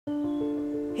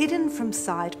Hidden from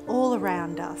sight all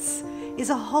around us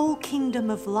is a whole kingdom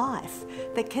of life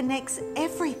that connects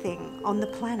everything on the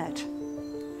planet.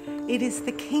 It is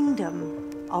the kingdom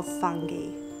of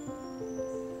fungi.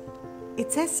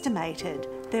 It's estimated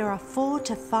there are 4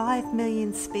 to 5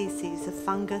 million species of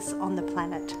fungus on the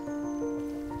planet.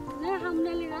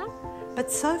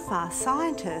 But so far,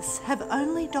 scientists have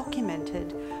only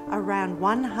documented around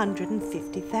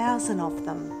 150,000 of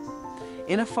them.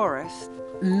 In a forest,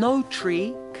 no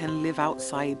tree can live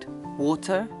outside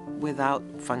water without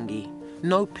fungi.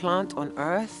 No plant on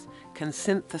earth can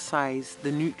synthesize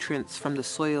the nutrients from the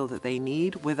soil that they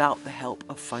need without the help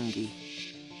of fungi.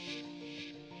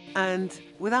 And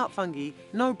without fungi,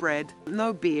 no bread,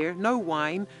 no beer, no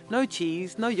wine, no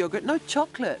cheese, no yogurt, no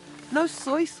chocolate, no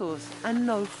soy sauce, and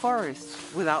no forest.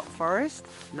 Without forest,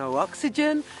 no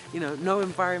oxygen, no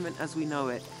environment as we know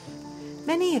it.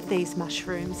 Many of these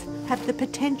mushrooms have the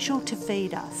potential to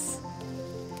feed us.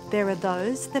 There are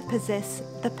those that possess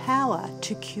the power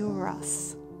to cure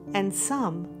us, and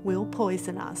some will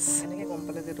poison us.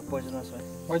 The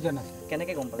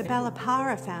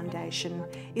Balipara Foundation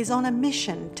is on a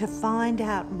mission to find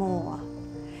out more.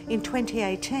 In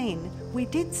 2018, we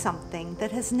did something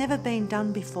that has never been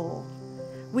done before.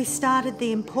 We started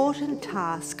the important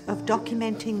task of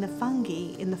documenting the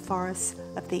fungi in the forests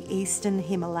of the eastern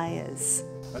Himalayas.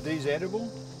 Are these edible?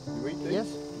 You eat these?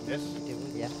 Yes. Yes?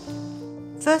 Yeah.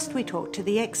 First, we talked to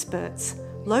the experts,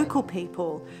 local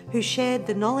people who shared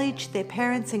the knowledge their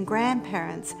parents and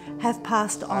grandparents have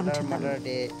passed on to them.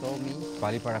 They told me.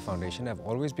 Balipara Foundation have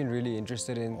always been really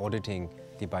interested in auditing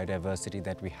the biodiversity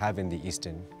that we have in the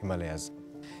eastern Himalayas.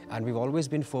 And we've always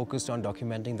been focused on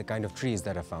documenting the kind of trees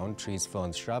that are found, trees,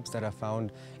 ferns, shrubs that are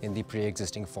found in the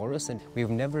pre-existing forests, and we've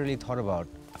never really thought about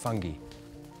fungi.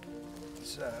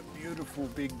 It's a beautiful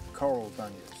big coral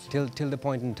fungus. Till the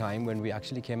point in time when we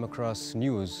actually came across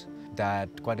news that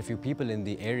quite a few people in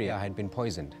the area had been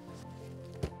poisoned.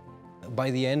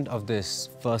 By the end of this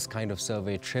first kind of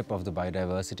survey trip of the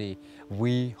biodiversity,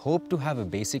 we hope to have a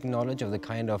basic knowledge of the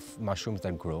kind of mushrooms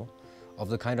that grow, of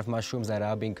the kind of mushrooms that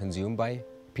are being consumed by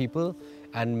people,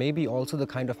 and maybe also the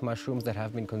kind of mushrooms that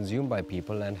have been consumed by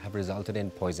people and have resulted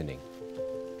in poisoning.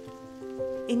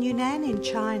 In Yunnan in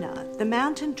China, the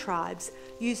mountain tribes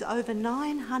use over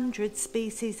 900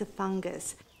 species of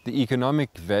fungus. The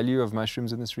economic value of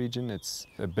mushrooms in this region, it's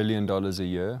 $1 billion a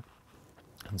year.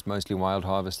 It's mostly wild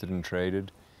harvested and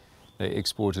traded. They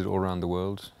export it all around the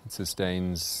world. It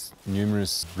sustains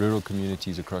numerous rural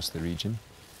communities across the region.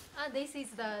 This is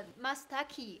the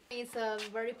mastaki. It's a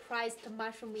very prized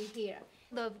mushroom in here.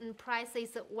 The price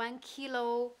is 1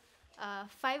 kilo,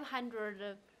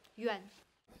 500 yuan.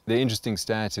 The interesting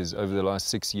stat is over the last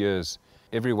 6 years,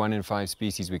 every 1 in 5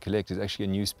 species we collect is actually a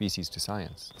new species to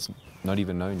science. It's not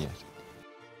even known yet.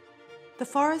 The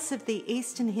forests of the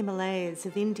eastern Himalayas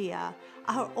of India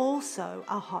are also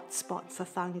a hot spot for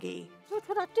fungi.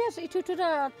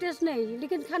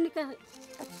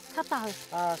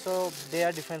 So they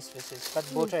are different species, but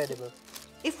both are edible.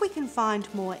 If we can find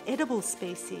more edible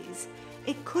species,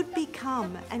 it could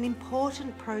become an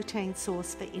important protein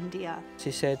source for India.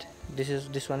 She said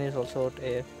this one is also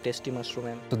a tasty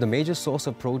mushroom. So the major source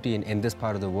of protein in this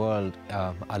part of the world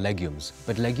are legumes.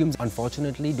 But legumes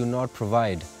unfortunately do not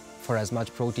provide for as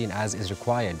much protein as is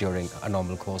required during a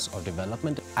normal course of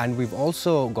development. And we've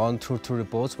also gone through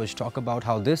reports which talk about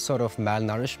how this sort of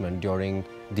malnourishment during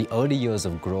the early years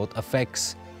of growth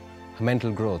affects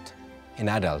mental growth in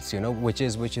adults, which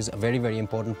is a very, very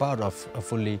important part of a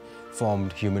fully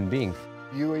formed human being.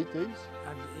 You eat these?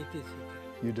 It is.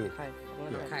 You do?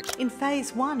 Yeah. In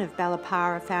phase 1 of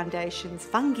Balipara Foundation's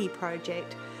Fungi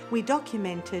project, we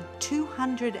documented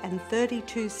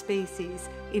 232 species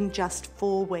in just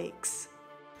 4 weeks.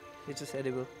 It is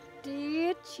edible.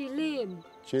 Chilim.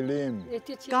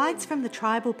 Guides from the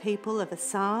tribal people of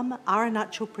Assam,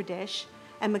 Arunachal Pradesh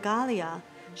and Meghalaya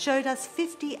showed us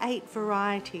 58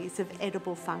 varieties of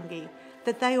edible fungi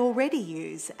that they already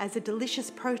use as a delicious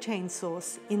protein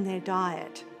source in their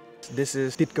diet. This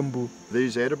is titkambu.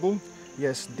 These edible?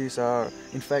 Yes, these are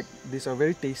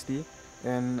very tasty,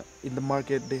 and in the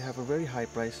market they have a very high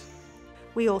price.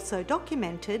 We also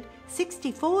documented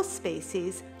 64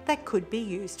 species that could be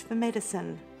used for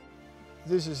medicine.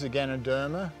 This is a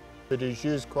Ganoderma that is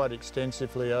used quite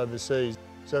extensively overseas,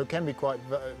 so it can be quite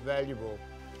valuable,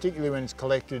 particularly when it's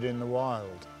collected in the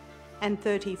wild. And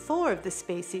 34 of the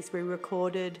species we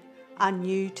recorded are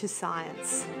new to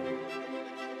science.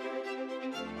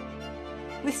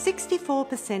 With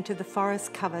 64% of the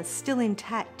forest cover still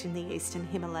intact in the eastern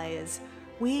Himalayas,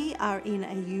 we are in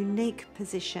a unique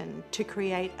position to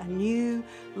create a new,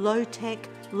 low-tech,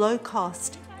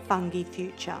 low-cost fungi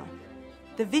future.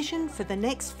 The vision for the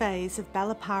next phase of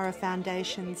Balipara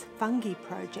Foundation's Fungi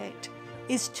project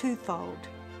is twofold.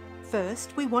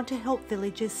 First, we want to help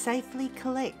villagers safely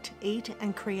collect, eat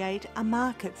and create a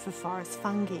market for forest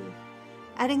fungi,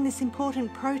 adding this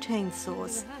important protein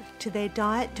source to their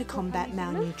diet to combat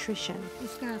malnutrition.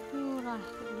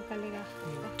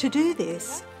 To do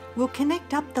this, we'll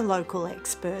connect up the local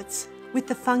experts with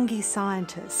the fungi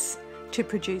scientists to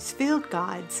produce field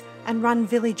guides and run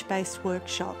village-based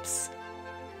workshops.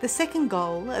 The second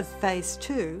goal of Phase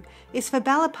 2 is for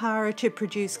Balipara to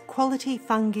produce quality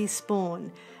fungi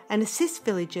spawn and assist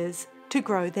villagers to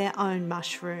grow their own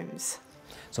mushrooms.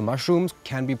 So mushrooms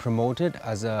can be promoted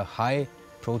as a high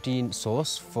protein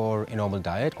source for a normal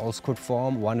diet, also could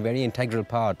form one very integral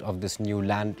part of this new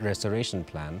land restoration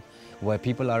plan, where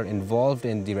people are involved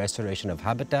in the restoration of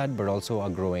habitat but also are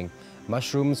growing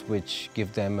mushrooms which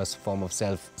give them a form of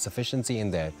self-sufficiency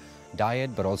in their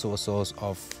diet but also a source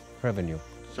of revenue.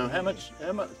 So how much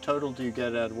total do you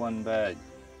get out of one bag?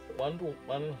 1 to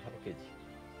 1.5 kg.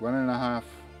 1.5,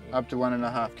 up to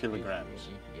 1.5 kilograms.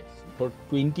 Yes. For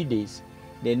 20 days,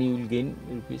 then you will gain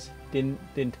rupees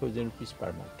 10,000 rupees per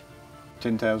month.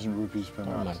 10,000 rupees per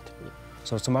month.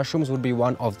 Yeah. So mushrooms would be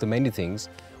one of the many things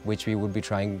which we would be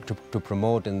trying to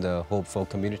promote in the hope for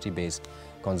community-based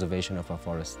conservation of our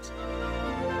forests.